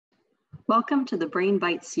Welcome to the Brain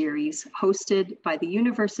Bytes series hosted by the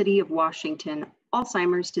University of Washington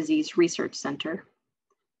Alzheimer's Disease Research Center.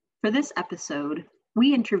 For this episode,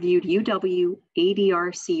 we interviewed UW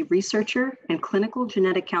ADRC researcher and clinical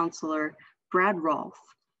genetic counselor Brad Rolf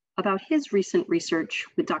about his recent research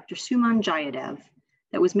with Dr. Suman Jayadev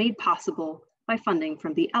that was made possible by funding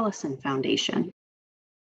from the Ellison Foundation.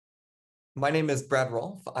 My name is Brad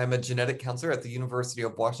Rolf. I'm a genetic counselor at the University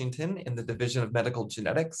of Washington in the Division of Medical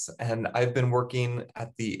Genetics, and I've been working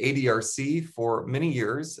at the ADRC for many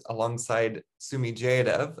years alongside Sumi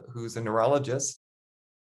Jayadev, who's a neurologist.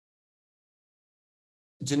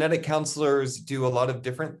 Genetic counselors do a lot of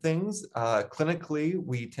different things. Clinically,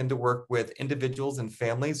 we tend to work with individuals and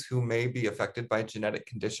families who may be affected by genetic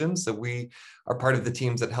conditions. So we are part of the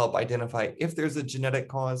teams that help identify if there's a genetic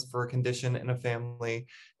cause for a condition in a family.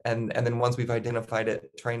 And then once we've identified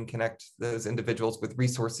it, try and connect those individuals with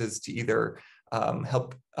resources to either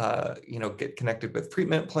help get connected with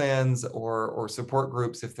treatment plans or support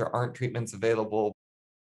groups if there aren't treatments available.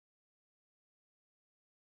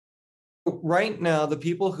 Right now, the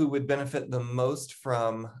people who would benefit the most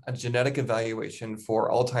from a genetic evaluation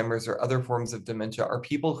for Alzheimer's or other forms of dementia are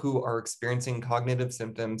people who are experiencing cognitive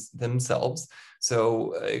symptoms themselves.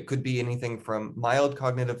 So it could be anything from mild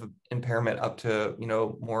cognitive impairment up to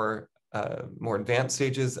more advanced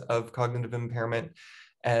stages of cognitive impairment.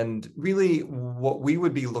 And really, what we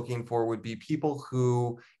would be looking for would be people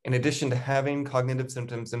who, in addition to having cognitive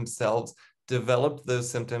symptoms themselves, developed those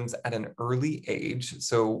symptoms at an early age,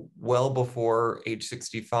 so well before age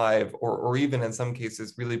 65, or even in some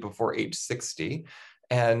cases, really before age 60,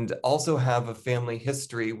 and also have a family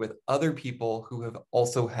history with other people who have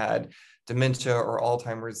also had dementia or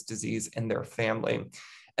Alzheimer's disease in their family.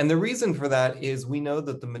 And the reason for that is we know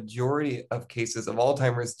that the majority of cases of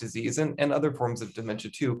Alzheimer's disease and other forms of dementia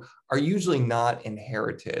too are usually not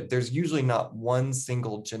inherited. There's usually not one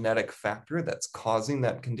single genetic factor that's causing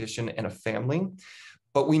that condition in a family.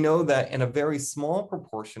 But we know that in a very small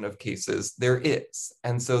proportion of cases, there is.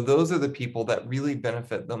 And so those are the people that really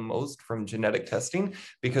benefit the most from genetic testing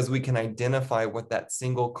because we can identify what that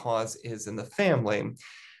single cause is in the family.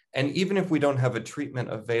 And even if we don't have a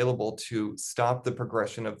treatment available to stop the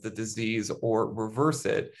progression of the disease or reverse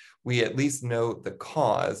it, we at least know the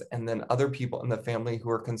cause. And then other people in the family who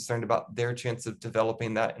are concerned about their chance of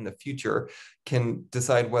developing that in the future can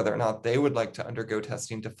decide whether or not they would like to undergo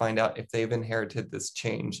testing to find out if they've inherited this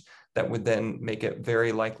change that would then make it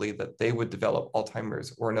very likely that they would develop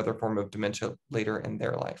Alzheimer's or another form of dementia later in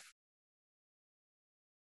their life.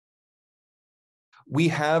 We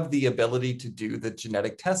have the ability to do the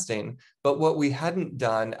genetic testing, but what we hadn't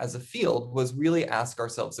done as a field was really ask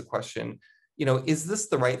ourselves the question, is this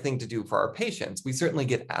the right thing to do for our patients? We certainly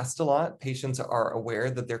get asked a lot. Patients are aware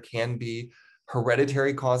that there can be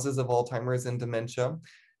hereditary causes of Alzheimer's and dementia.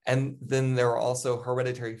 And then there are also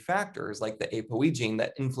hereditary factors like the ApoE gene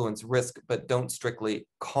that influence risk, but don't strictly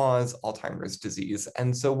cause Alzheimer's disease.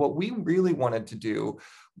 And so what we really wanted to do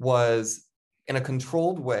was, in a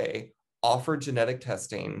controlled way, offer genetic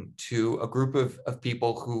testing to a group of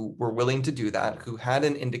people who were willing to do that, who had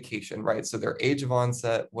an indication, right? So their age of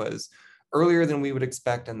onset was earlier than we would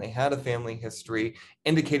expect, and they had a family history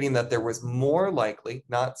indicating that there was more likely,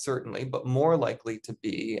 not certainly, but more likely to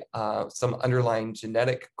be some underlying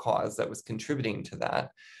genetic cause that was contributing to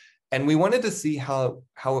that. And we wanted to see how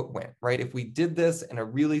it went, right? If we did this in a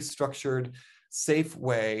really structured, safe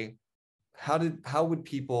way, how would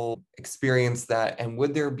people experience that? And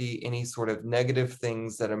would there be any sort of negative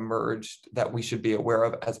things that emerged that we should be aware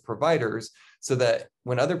of as providers so that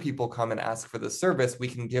when other people come and ask for the service, we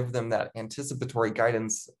can give them that anticipatory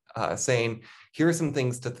guidance saying, here are some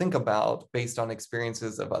things to think about based on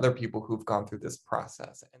experiences of other people who've gone through this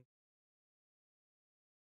process.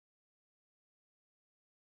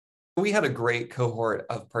 We had a great cohort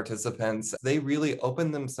of participants. They really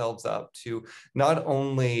opened themselves up to not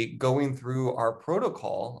only going through our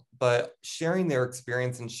protocol, but sharing their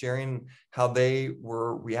experience and sharing how they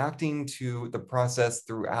were reacting to the process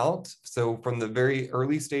throughout. So from the very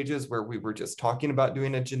early stages where we were just talking about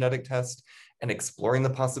doing a genetic test and exploring the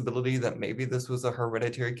possibility that maybe this was a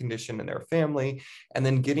hereditary condition in their family, and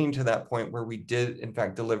then getting to that point where we did, in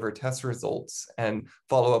fact, deliver test results and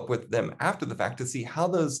follow up with them after the fact to see how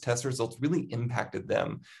those test results really impacted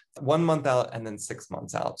them 1 month out and then 6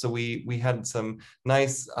 months out. So we had some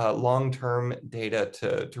nice long-term data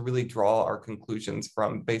to really draw our conclusions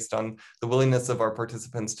from based on the willingness of our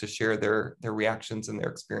participants to share their reactions and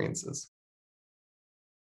their experiences.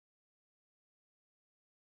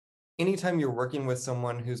 Anytime you're working with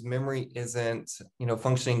someone whose memory isn't,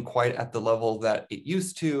 functioning quite at the level that it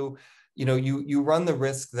used to, you run the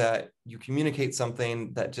risk that you communicate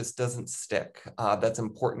something that just doesn't stick. That's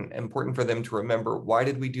important for them to remember. Why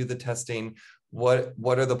did we do the testing? What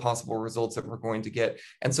are the possible results that we're going to get?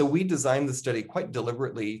 And so we designed the study quite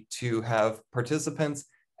deliberately to have participants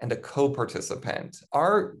and a co-participant.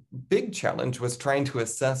 Our big challenge was trying to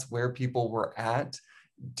assess where people were at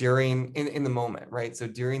in the moment, right? So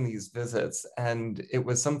during these visits, and it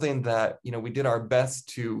was something that, we did our best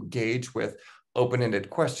to gauge with open-ended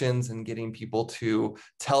questions and getting people to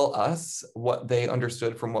tell us what they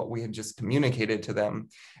understood from what we had just communicated to them.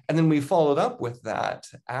 And then we followed up with that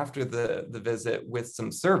after the visit with some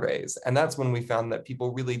surveys. And that's when we found that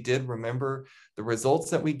people really did remember the results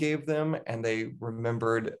that we gave them, and they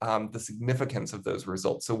remembered the significance of those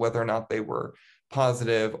results. So whether or not they were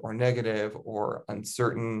positive or negative or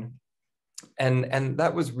uncertain. And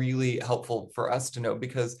that was really helpful for us to know,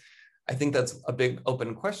 because I think that's a big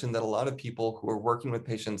open question that a lot of people who are working with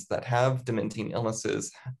patients that have dementing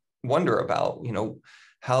illnesses wonder about.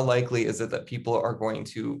 How likely is it that people are going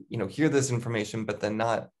to, hear this information, but then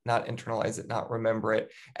not internalize it, not remember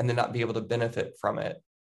it, and then not be able to benefit from it?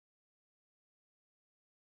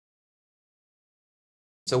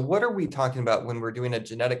 So what are we talking about when we're doing a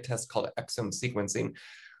genetic test called exome sequencing?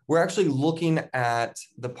 We're actually looking at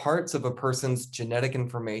the parts of a person's genetic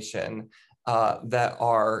information that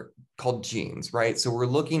are called genes, right? So we're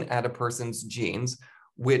looking at a person's genes,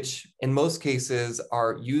 which in most cases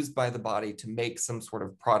are used by the body to make some sort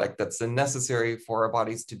of product that's necessary for our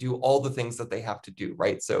bodies to do all the things that they have to do,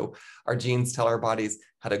 right? So our genes tell our bodies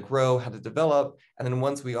how to grow, how to develop. And then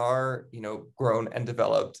once we are, grown and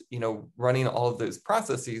developed, running all of those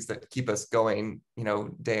processes that keep us going,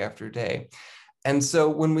 day after day. And so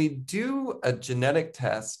when we do a genetic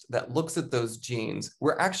test that looks at those genes,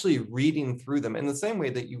 we're actually reading through them in the same way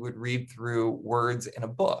that you would read through words in a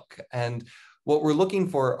book. And what we're looking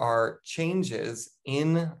for are changes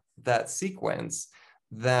in that sequence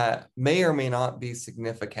that may or may not be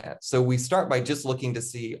significant. So we start by just looking to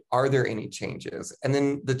see, are there any changes? And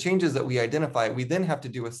then the changes that we identify, we then have to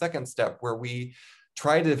do a second step where we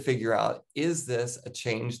try to figure out, is this a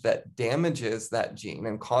change that damages that gene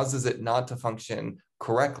and causes it not to function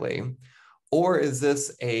correctly? Or is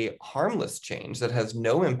this a harmless change that has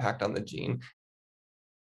no impact on the gene?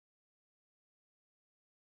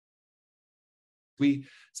 We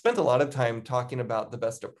spent a lot of time talking about the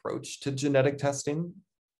best approach to genetic testing.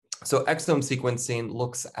 So exome sequencing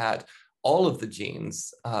looks at all of the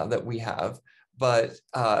genes that we have. But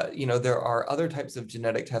there are other types of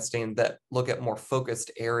genetic testing that look at more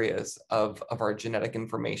focused areas of our genetic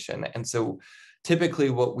information. And so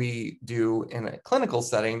typically what we do in a clinical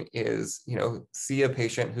setting is, see a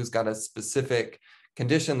patient who's got a specific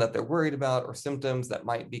condition that they're worried about or symptoms that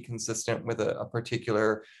might be consistent with a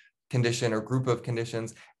particular condition or group of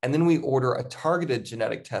conditions. And then we order a targeted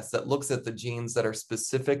genetic test that looks at the genes that are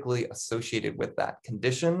specifically associated with that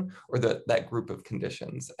condition or that group of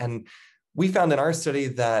conditions. And we found in our study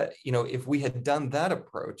that, if we had done that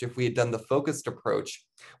approach, if we had done the focused approach,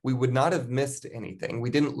 we would not have missed anything. We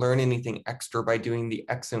didn't learn anything extra by doing the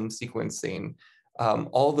exome sequencing.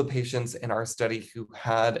 All the patients in our study who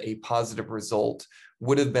had a positive result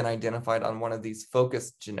would have been identified on one of these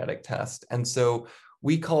focused genetic tests. And so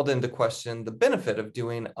we called into question the benefit of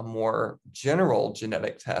doing a more general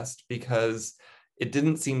genetic test, because it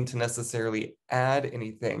didn't seem to necessarily add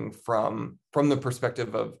anything from the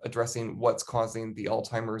perspective of addressing what's causing the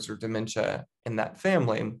Alzheimer's or dementia in that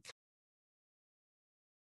family.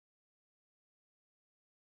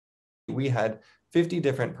 We had 50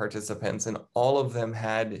 different participants, and all of them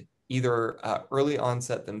had either early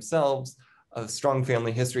onset themselves, a strong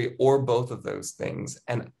family history, or both of those things.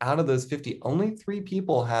 And out of those 50, only 3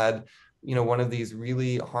 people had, one of these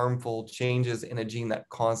really harmful changes in a gene that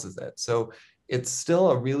causes it. So it's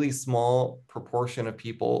still a really small proportion of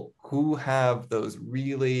people who have those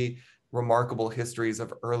really remarkable histories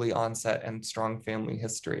of early onset and strong family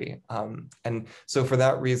history. And so for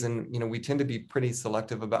that reason, we tend to be pretty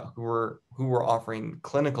selective about who we're offering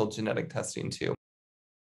clinical genetic testing to.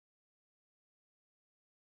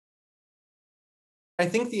 I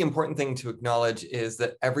think the important thing to acknowledge is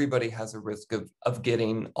that everybody has a risk of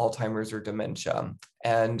getting Alzheimer's or dementia.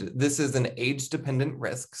 And this is an age-dependent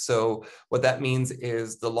risk. So what that means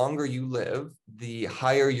is the longer you live, the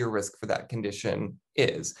higher your risk for that condition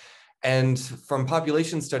is. And from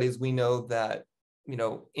population studies, we know that,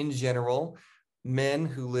 in general, men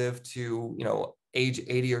who live to, age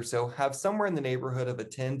 80 or so have somewhere in the neighborhood of a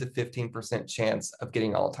 10 to 15% chance of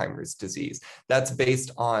getting Alzheimer's disease. That's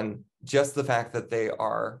based on just the fact that they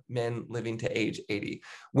are men living to age 80.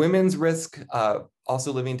 Women's risk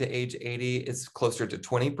also living to age 80 is closer to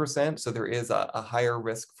 20%. So there is a higher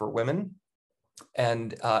risk for women.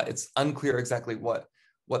 And it's unclear exactly what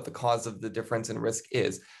the cause of the difference in risk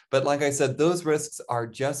is. But like I said, those risks are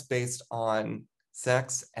just based on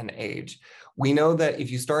sex and age. We know that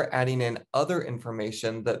if you start adding in other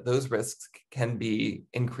information, that those risks can be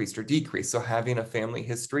increased or decreased. So having a family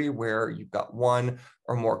history where you've got one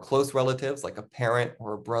or more close relatives, like a parent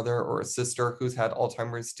or a brother or a sister who's had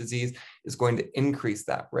Alzheimer's disease, is going to increase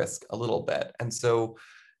that risk a little bit. And so,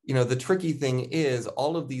 the tricky thing is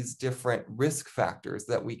all of these different risk factors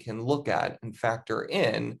that we can look at and factor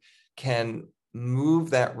in can move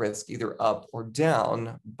that risk either up or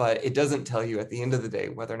down, but it doesn't tell you at the end of the day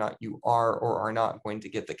whether or not you are or are not going to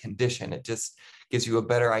get the condition. It just gives you a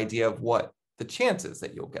better idea of what the chances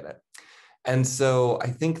that you'll get it. And so I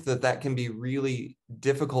think that can be really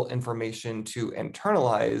difficult information to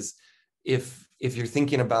internalize if you're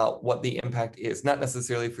thinking about what the impact is, not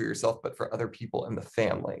necessarily for yourself, but for other people in the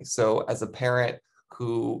family. So as a parent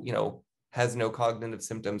who, has no cognitive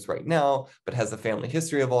symptoms right now, but has a family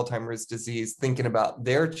history of Alzheimer's disease, thinking about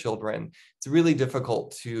their children, it's really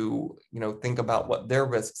difficult to, think about what their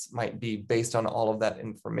risks might be based on all of that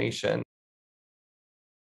information.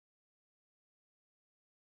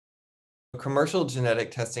 Commercial genetic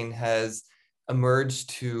testing has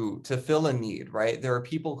emerged to fill a need, right? There are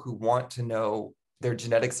people who want to know their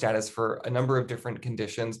genetic status for a number of different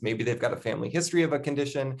conditions. Maybe they've got a family history of a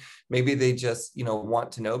condition. Maybe they just,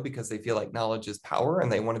 want to know because they feel like knowledge is power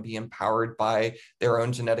and they want to be empowered by their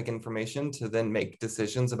own genetic information to then make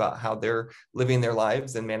decisions about how they're living their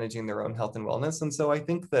lives and managing their own health and wellness. And so I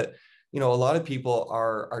think that, a lot of people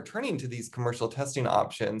are turning to these commercial testing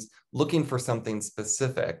options looking for something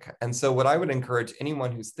specific. And so what I would encourage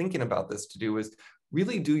anyone who's thinking about this to do is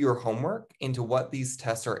really do your homework into what these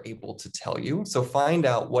tests are able to tell you. So find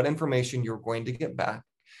out what information you're going to get back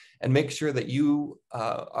and make sure that you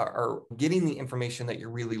are getting the information that you're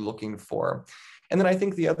really looking for. And then I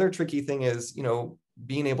think the other tricky thing is,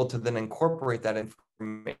 being able to then incorporate that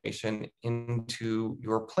information into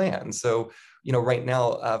your plan. So, right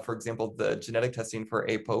now, for example, the genetic testing for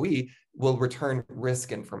ApoE will return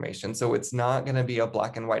risk information. So it's not going to be a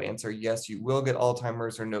black and white answer. Yes, you will get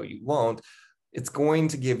Alzheimer's, or no, you won't. It's going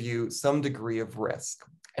to give you some degree of risk.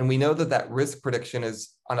 And we know that risk prediction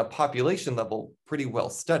is on a population level pretty well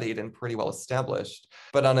studied and pretty well established.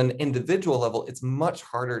 But on an individual level, it's much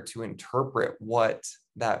harder to interpret what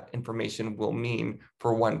that information will mean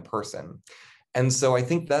for one person. And so I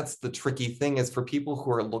think that's the tricky thing, is for people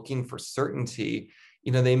who are looking for certainty,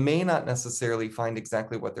 they may not necessarily find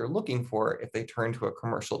exactly what they're looking for if they turn to a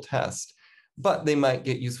commercial test, but they might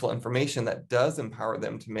get useful information that does empower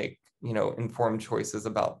them to make informed choices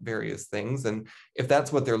about various things. And if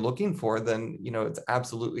that's what they're looking for, then, it's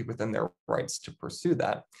absolutely within their rights to pursue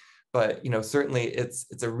that. But, certainly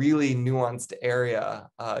it's a really nuanced area,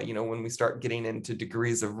 when we start getting into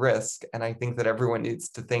degrees of risk. And I think that everyone needs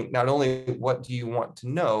to think not only what do you want to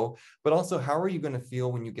know, but also how are you going to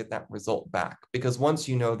feel when you get that result back? Because once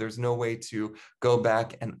you know, there's no way to go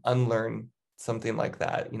back and unlearn something like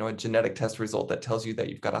that, a genetic test result that tells you that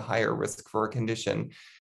you've got a higher risk for a condition.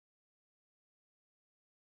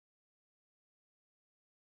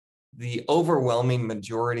 The overwhelming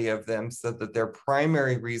majority of them said that their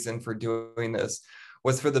primary reason for doing this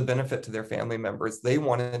was for the benefit to their family members. They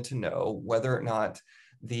wanted to know whether or not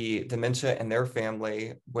the dementia in their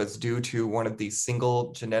family was due to one of these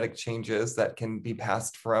single genetic changes that can be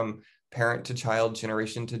passed from parent to child,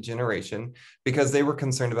 generation to generation, because they were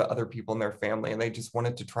concerned about other people in their family. And they just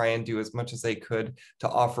wanted to try and do as much as they could to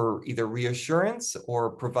offer either reassurance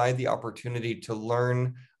or provide the opportunity to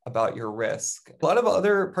learn about your risk. A lot of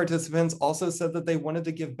other participants also said that they wanted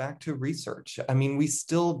to give back to research. I mean, we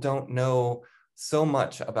still don't know so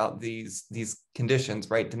much about these conditions,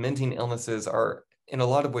 right? Dementing illnesses are in a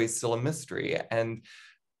lot of ways still a mystery. And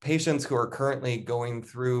patients who are currently going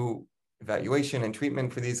through evaluation and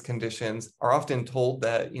treatment for these conditions are often told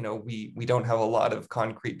that, we don't have a lot of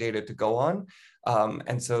concrete data to go on.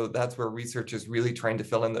 And so that's where research is really trying to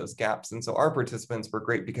fill in those gaps. And so our participants were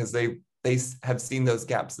great because they have seen those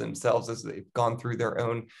gaps themselves as they've gone through their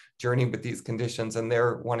own journey with these conditions, and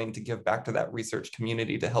they're wanting to give back to that research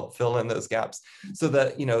community to help fill in those gaps so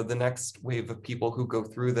that, the next wave of people who go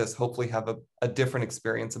through this hopefully have a different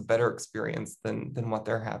experience, a better experience than what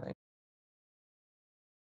they're having.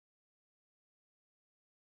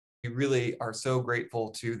 We really are so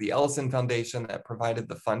grateful to the Ellison Foundation that provided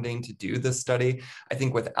the funding to do this study. I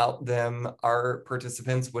think without them, our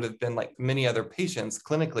participants would have been like many other patients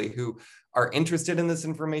clinically who are interested in this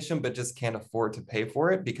information, but just can't afford to pay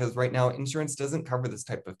for it, because right now insurance doesn't cover this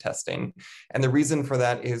type of testing. And the reason for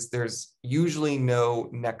that is there's usually no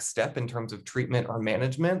next step in terms of treatment or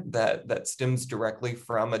management that stems directly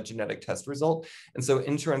from a genetic test result. And so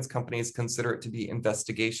insurance companies consider it to be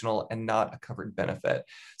investigational and not a covered benefit.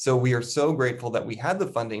 So we are so grateful that we had the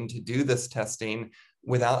funding to do this testing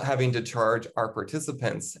without having to charge our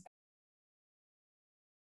participants.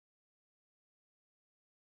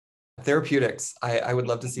 Therapeutics, I would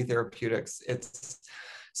love to see therapeutics. It's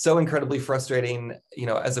so incredibly frustrating,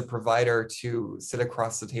 as a provider, to sit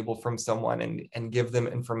across the table from someone and give them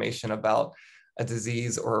information about a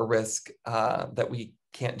disease or a risk that we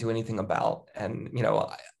can't do anything about. And,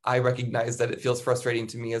 I recognize that it feels frustrating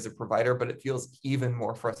to me as a provider, but it feels even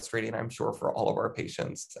more frustrating, I'm sure, for all of our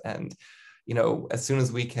patients. And, as soon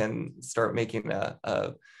as we can start making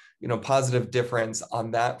a positive difference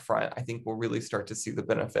on that front, I think we'll really start to see the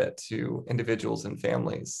benefit to individuals and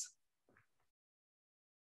families.